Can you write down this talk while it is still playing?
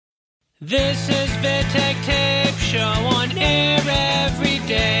This is Vittek Tape Show on air every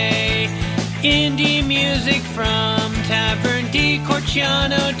day. Indie music from Tavern di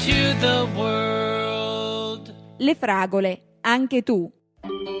Corciano to the world. Lefragole, anche tu.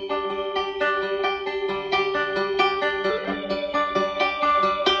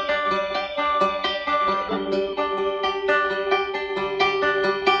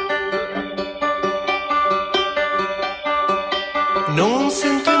 Non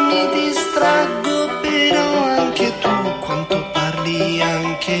sento e mi distraggo, però anche tu, quanto parli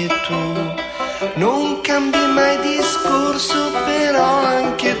anche tu. Non cambi mai discorso, però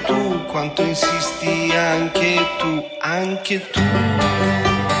anche tu, quanto insisti anche tu, anche tu.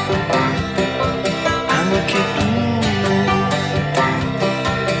 Anche tu.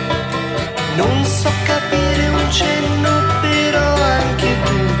 Non so capire un cenno, però anche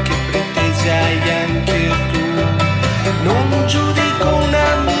tu, che pretese hai anche tu. Non giudico un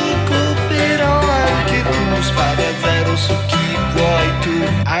amico, però anche tu, spari a zero su chi vuoi tu,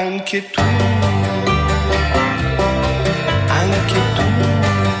 anche tu, anche tu.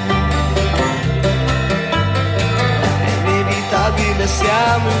 È inevitabile,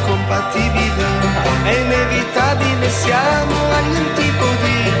 siamo incompatibili, è inevitabile, siamo agli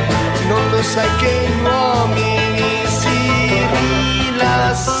antipodi. Non lo sai che gli uomini si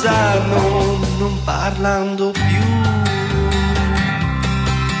rilassano non parlando più.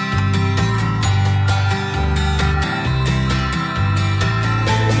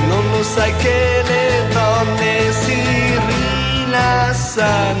 Non lo sai che le donne si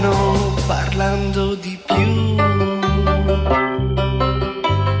rilassano parlando di più.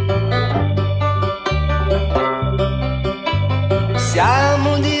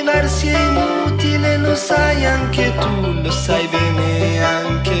 Siamo diversi e inutili, lo sai anche tu, lo sai bene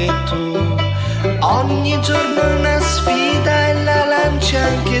anche tu. Ogni giorno è una sfida e la lanci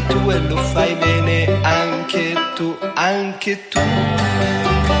anche tu, e lo fai bene anche tu, anche tu.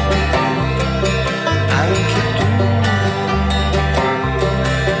 Anche tu.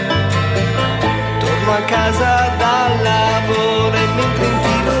 Torno a casa dal lavoro e mentre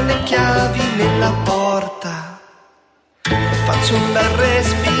infilo le chiavi nella porta faccio un bel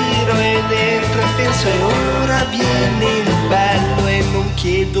respiro e dentro e penso e ora viene il bello e non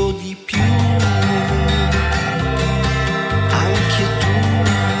chiedo di più. Anche tu.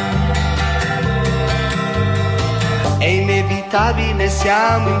 È inevitabile,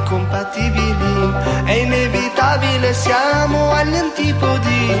 siamo incompatibili, è inevitabile, siamo agli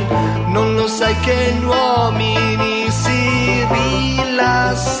antipodi. Non lo sai che gli uomini si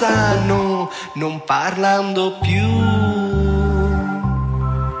rilassano non parlando più.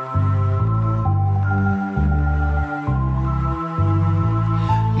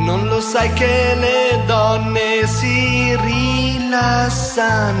 Non lo sai che le donne si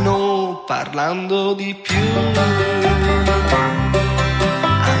rilassano parlando di più.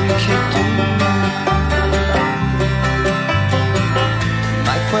 Anche tu.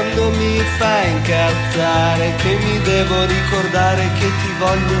 Ma quando mi fai incazzare che mi devo ricordare che ti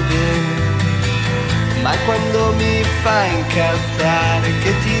voglio bene. Ma quando mi fai incazzare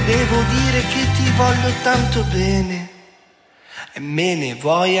che ti devo dire che ti voglio tanto bene. E me ne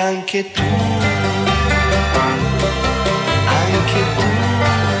vuoi anche tu, anche tu,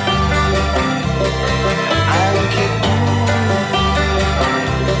 anche tu,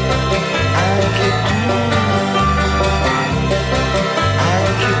 anche tu,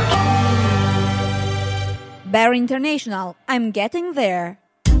 anche tu. Bear International, I'm Getting There.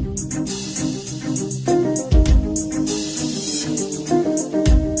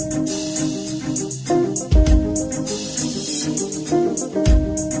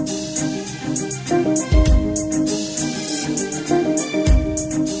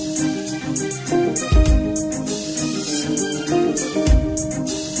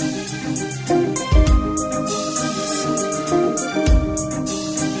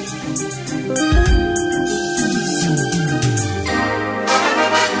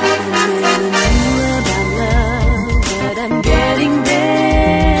 I'm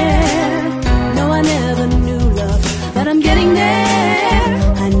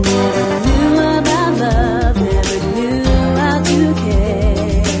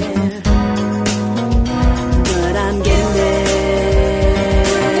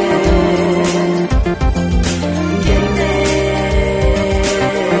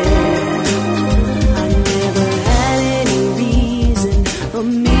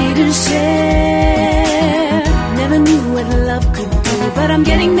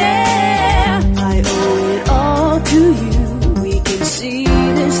getting there.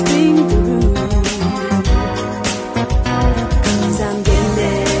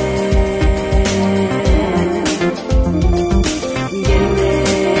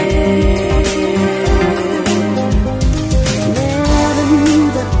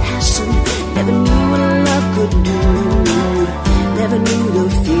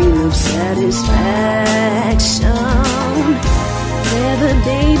 of satisfaction. Never,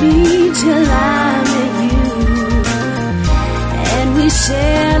 baby, till I met you, and we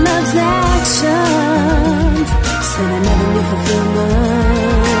share love's actions. Said I never knew fulfillment.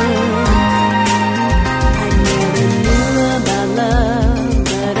 I never knew about love,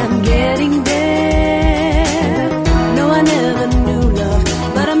 but I'm getting there. No, I never knew love,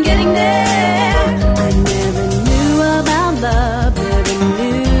 but I'm getting there. I never knew about love, never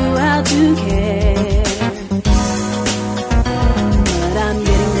knew how to care, but I'm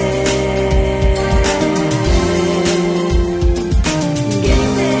getting there.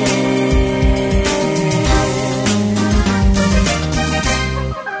 Getting there.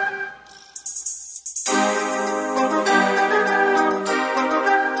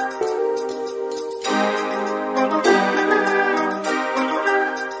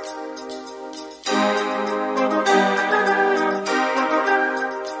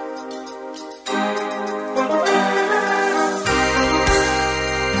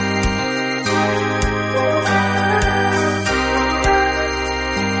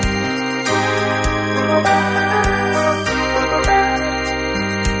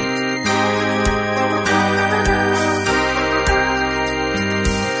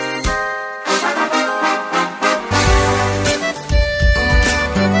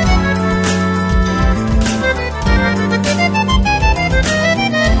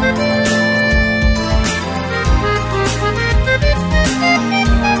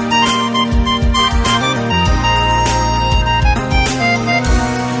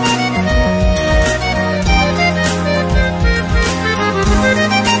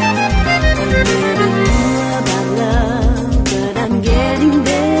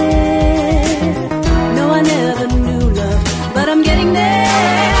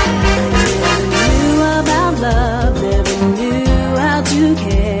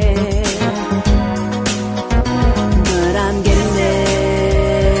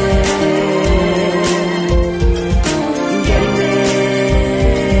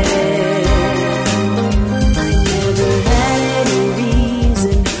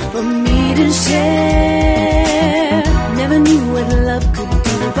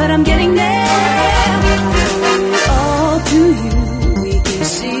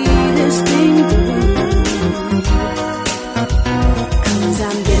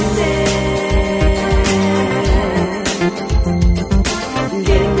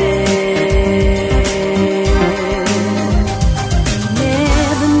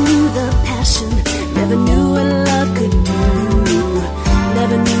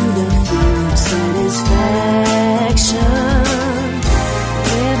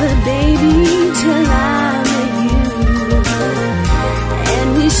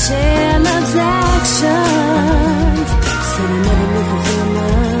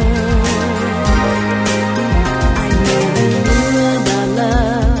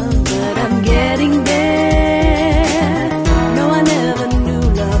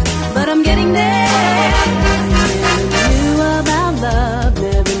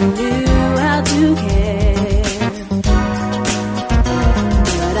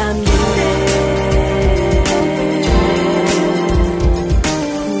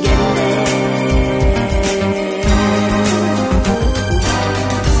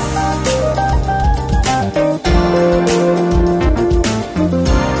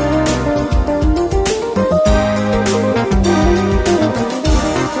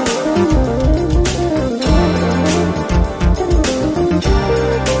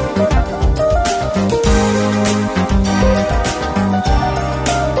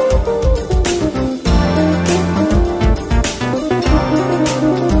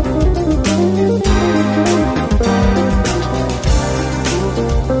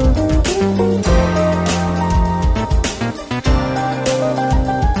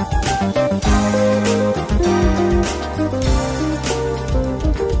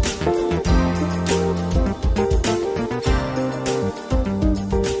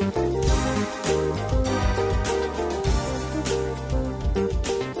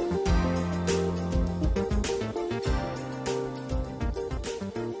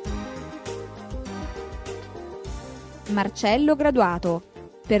 Marcello Graduato,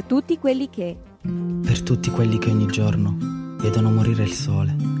 per tutti quelli che... Per tutti quelli che ogni giorno vedono morire il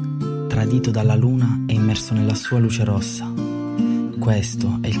sole, tradito dalla luna e immerso nella sua luce rossa.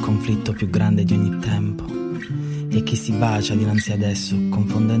 Questo è il conflitto più grande di ogni tempo. E chi si bacia dinanzi ad esso,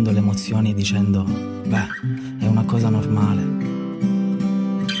 confondendo le emozioni e dicendo, beh, è una cosa normale.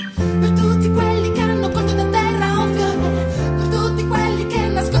 Per tutti quelli che hanno colto da terra un fiore, per tutti quelli che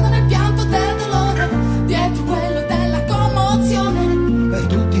nascondono il pianto del dolore, dietro quello della commozione. Per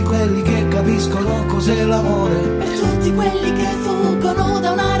tutti quelli capiscono cos'è l'amore. Per tutti quelli che fuggono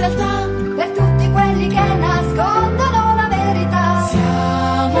da una realtà, per tutti quelli che nascondono la verità.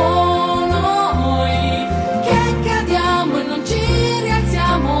 Siamo noi che cadiamo e non ci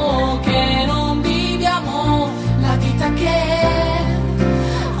rialziamo, che non viviamo la vita che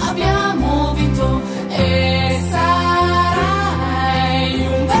abbiamo vinto. E sarai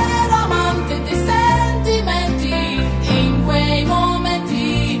un vero amante dei sentimenti, in quei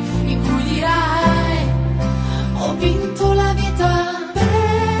momenti in cui dirai ho vinto la vita.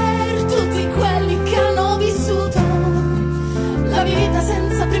 Per tutti quelli che hanno vissuto la vita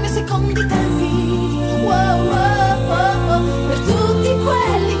senza primi e secondi tempi, wow, wow, wow. Per tutti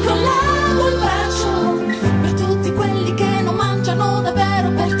quelli con l'ago al braccio, per tutti quelli che non mangiano davvero,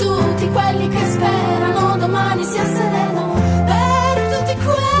 per tutti quelli che sperano domani sia sereno, per tutti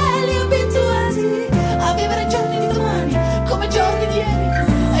quelli abituati a vivere i giorni di domani come giorni di ieri,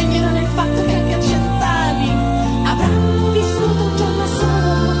 e ignorano il fatto che anche a 100 anni avranno vissuto un giorno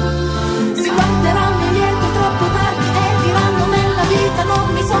solo. Si guarderanno indietro troppo tardi e diranno nella vita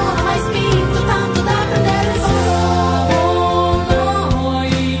non mi sono mai spinto tanto da prendere il volo.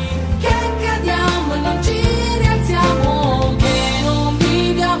 Noi che cadiamo e non ci rialziamo, che non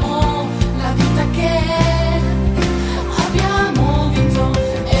viviamo la vita che abbiamo vinto.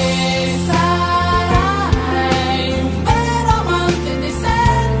 E sarai un vero amante dei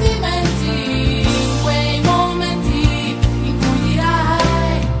sentimenti, in quei momenti in cui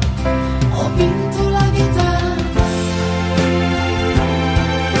dirai ho vinto la vita.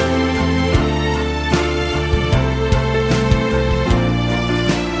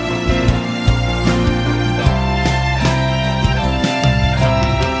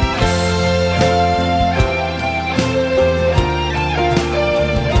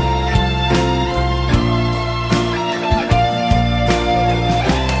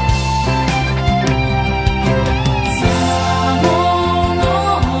 Siamo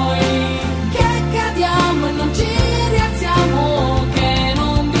noi che cadiamo e non ci rialziamo, che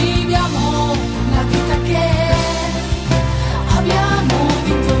non viviamo la vita che abbiamo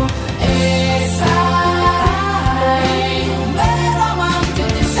vinto. E sarai un vero amante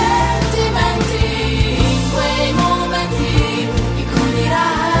dei sentimenti, in quei momenti in cui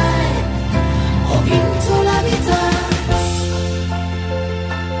dirai ho vinto la vita.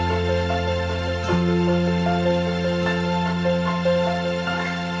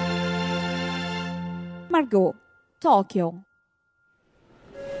 Margot, Tokyo.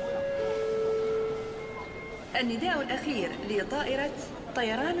 النداء الأخير لطائرة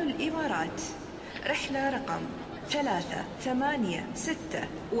طيران الإمارات، رحلة رقم 386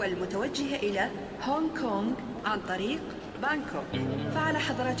 والمتوجهة إلى هونغ كونغ عن طريق بانكوك. فعلى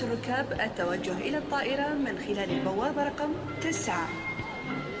حضرات الركاب التوجه إلى الطائرة من خلال البوابة رقم 9.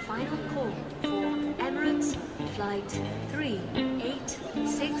 Final call for Emirates Flight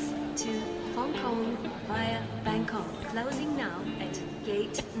 3862 to Hong Kong via Bangkok. Closing now at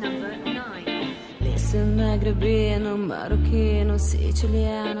gate number 9. Listen, magrebino, marocchino,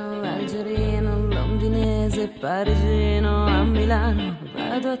 siciliano, algerino, londinese, parigino, a Milano,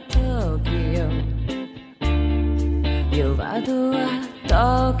 vado a Tokyo. Io vado a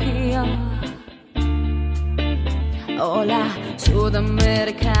Tokyo. Hola,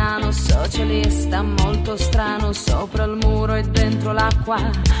 sudamericano, socialista, molto strano, sopra il muro e dentro l'acqua,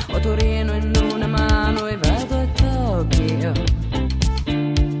 ho Torino in una mano e vado a Tokyo.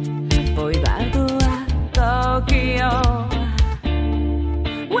 Poi vado a Tokyo.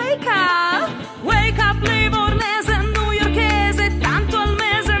 Wake up, livornese, newyorkese, tanto al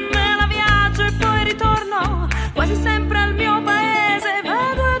mese me la viaggio e poi ritorno quasi sempre al mio paese.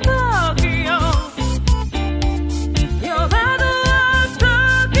 Vado a Tokyo. Io vado a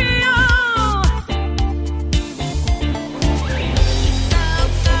Tokyo.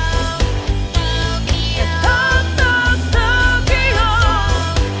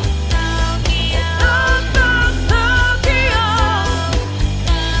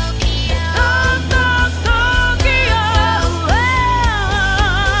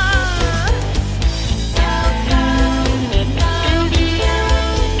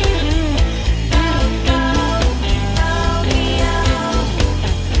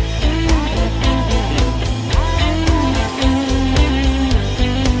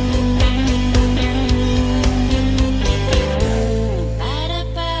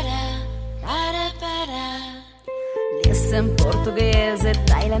 Listen, portoghese,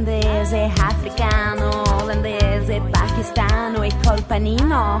 thailandese, africano, olandese, pakistano e col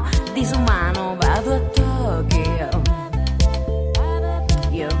panino disumano vado a Tokyo.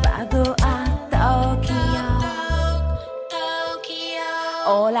 Io vado a Tokyo.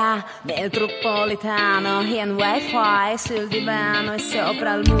 Hola, metropolitano, in wifi sul divano e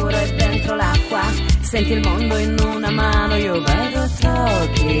sopra il muro e dentro l'acqua. Senti il mondo in una mano, io vado a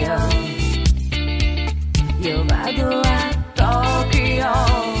Tokyo. Io vado a Tokyo.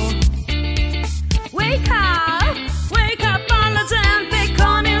 Wake up alla gente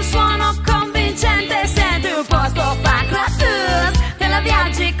con il suono convincente. Senti un posto fa gratis, te la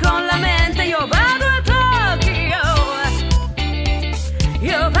viaggi con la mente. Io vado a Tokyo.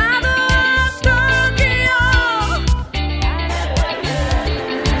 Io vado a Tokyo.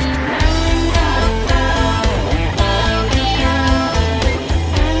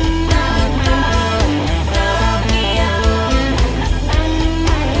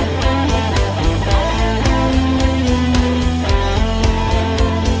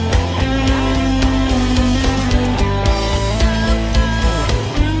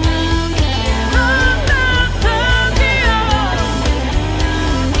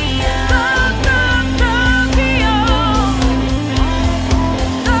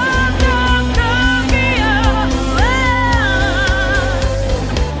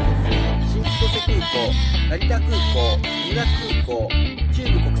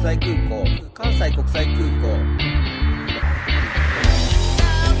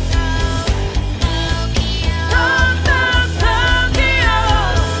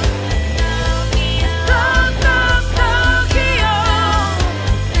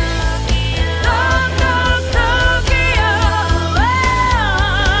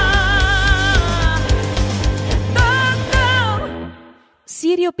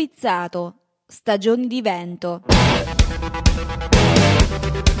 Sirio Pizzato, Stagioni di vento.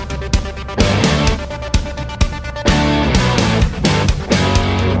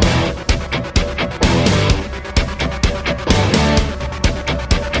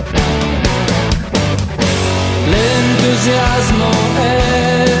 L'entusiasmo è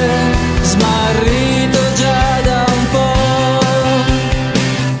smarrito già da un po',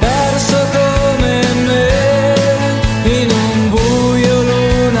 perso come me in un buio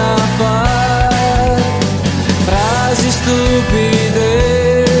Luna Park. Frasi stupide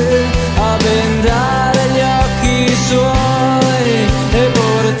a bendare gli occhi suoi e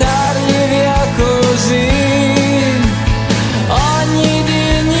portargli via così ogni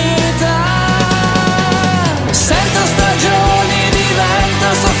dignità. Sento stagioni di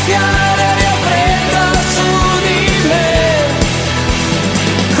vento soffiare aria fredda su di me,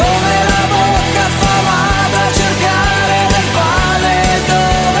 come la bocca affamata a cercare del pane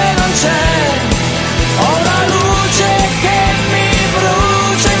dove non c'è. Ho la luce che mi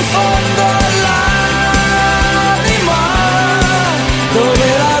brucia in fondo all'anima, dove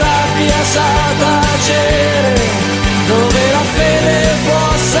la rabbia sa tacere, dove la fede può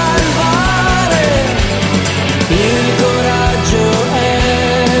salvare. Il coraggio è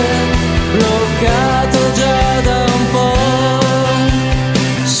bloccato già da un po',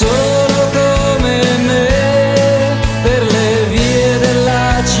 solo come me per le vie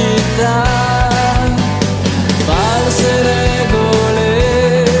della città. False regole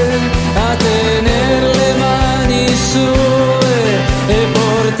a tener le mani sue e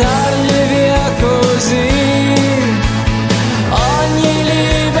portargli via così ogni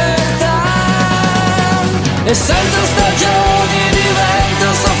libertà. E sento stagioni di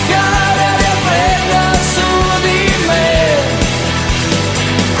vento soffiare aria fredda su di me,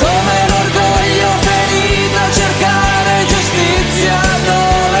 come l'orgoglio ferito a cercare giustizia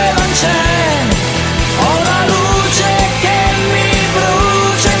dove non c'è. Ho la luce che mi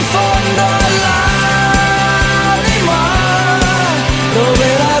brucia in fondo all'anima, dove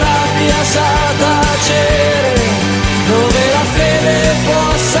la rabbia sa tacere, dove la fede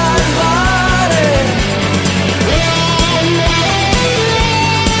può salvare.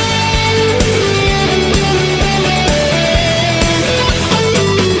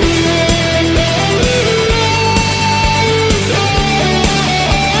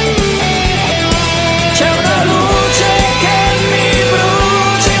 C'è una luce che mi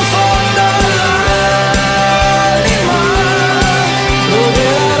brucia in fondo all'anima, dove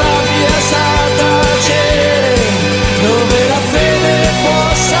la rabbia sa tacere, dove la fede può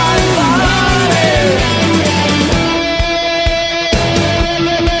salvare.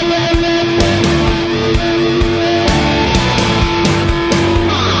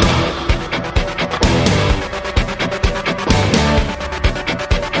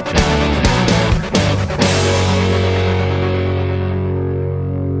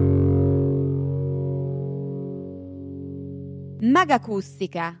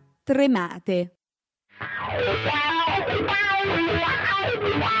 Magacustica, Tremate.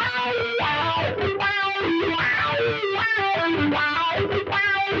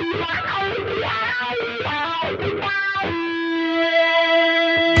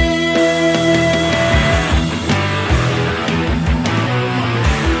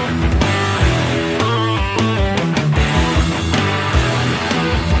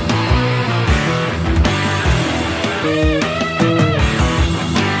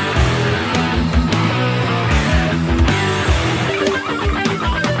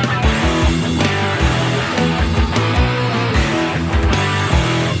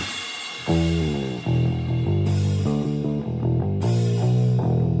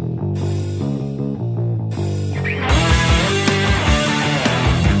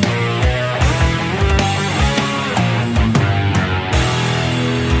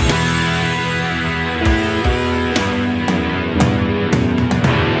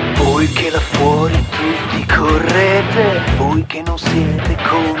 avanti correte, voi che non siete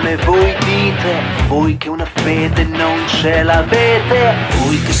come voi dite, voi che una fede non ce l'avete,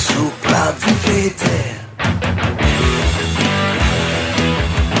 voi che sopravvivete.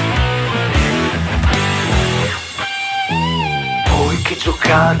 Voi che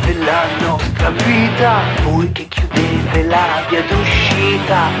giocate la nostra vita, voi che chiudete la via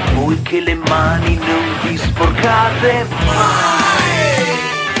d'uscita, voi che le mani non vi sporcate mai.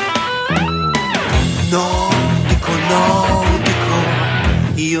 No, dico,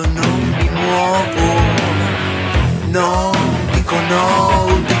 io non mi muovo. No, dico,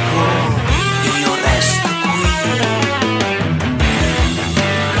 io resto qui.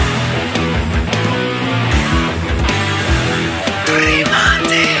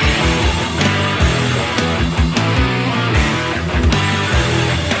 Tremate.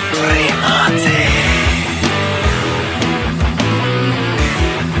 Tremate.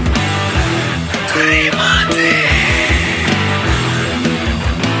 Tremate.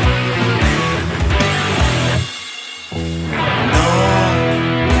 No,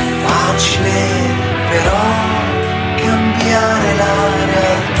 è facile però cambiare la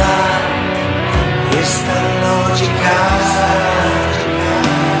realtà con questa logica.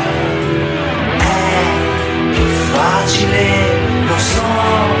 È più facile, lo so,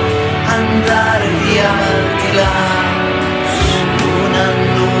 andare via di là su una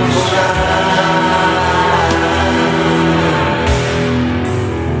nuvola.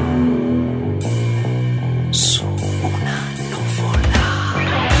 Su una nuvola.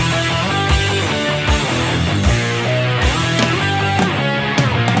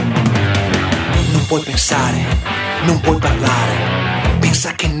 Non puoi pensare, non puoi parlare,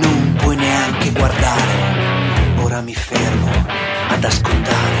 pensa che non puoi neanche guardare. Ora mi fermo ad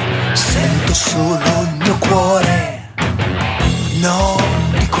ascoltare, sento solo il mio cuore. No,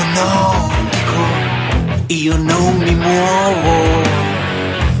 dico, io non mi muovo.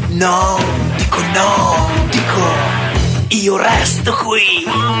 No, dico, io resto qui.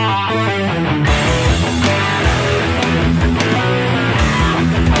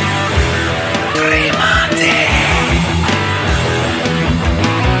 Tremate.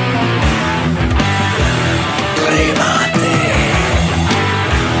 Tremate.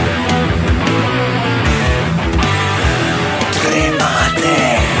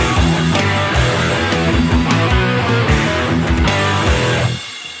 Tremate.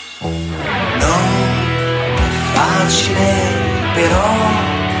 Facile però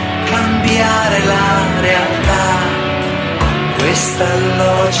cambiare la realtà con questa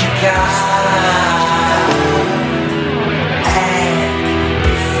logica. È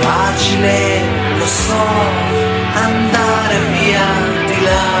più facile, lo so, andare via di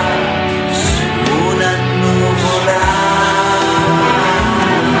là su una nuvola.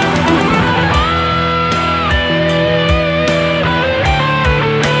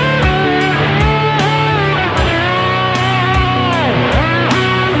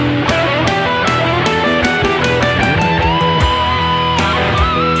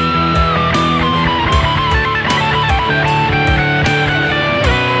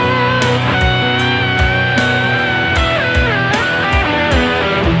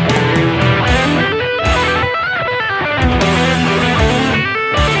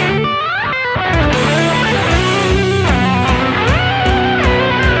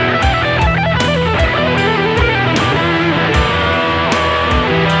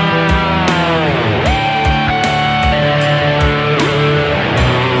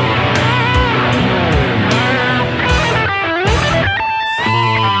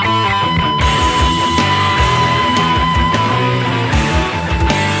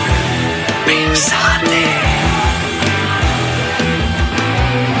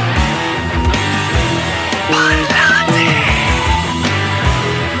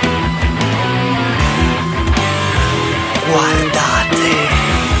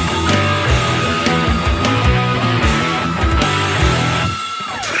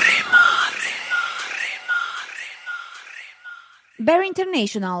 Bear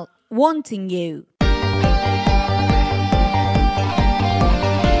International, Wanting You.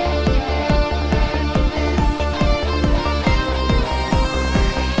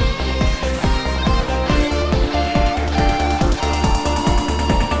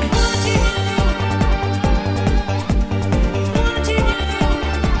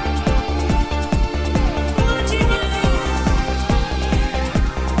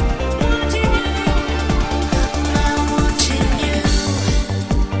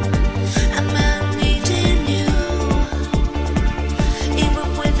 I'm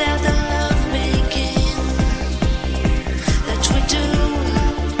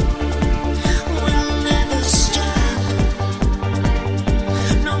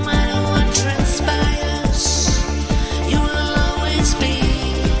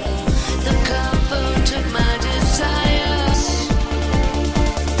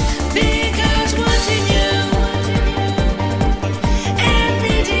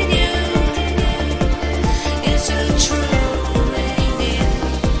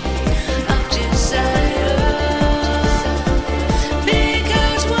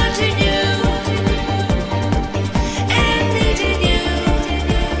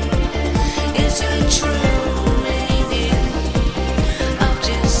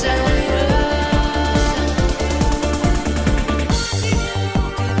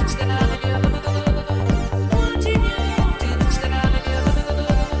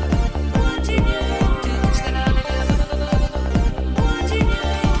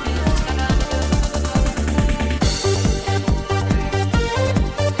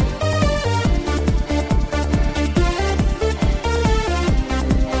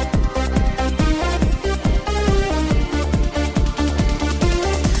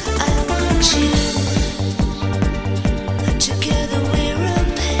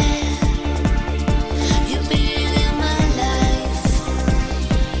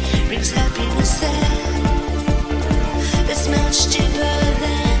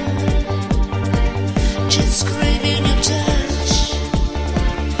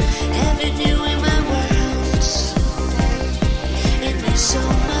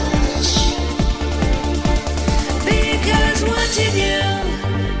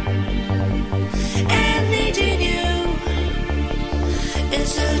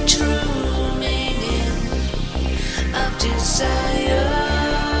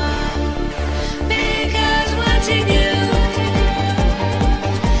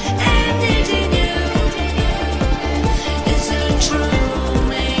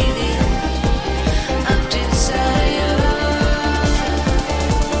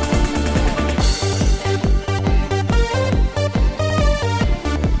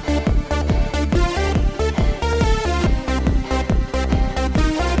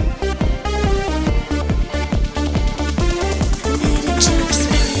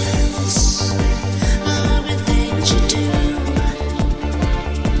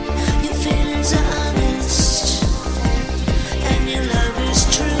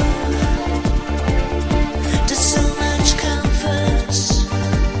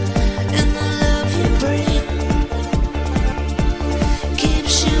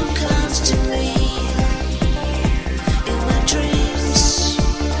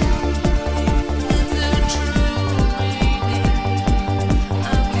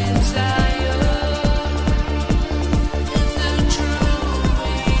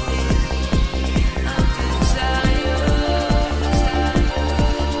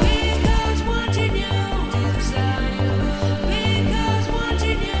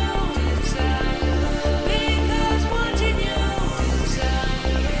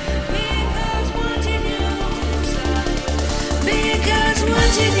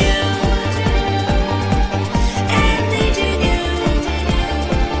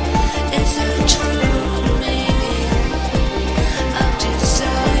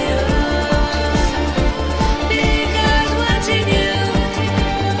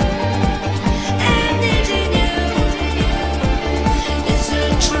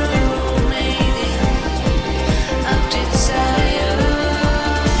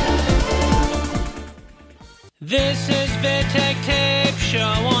This is Vittek Tape Show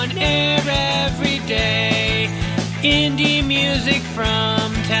on air every day. Indie music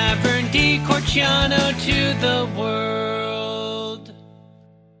from Tavern di Corciano to the world.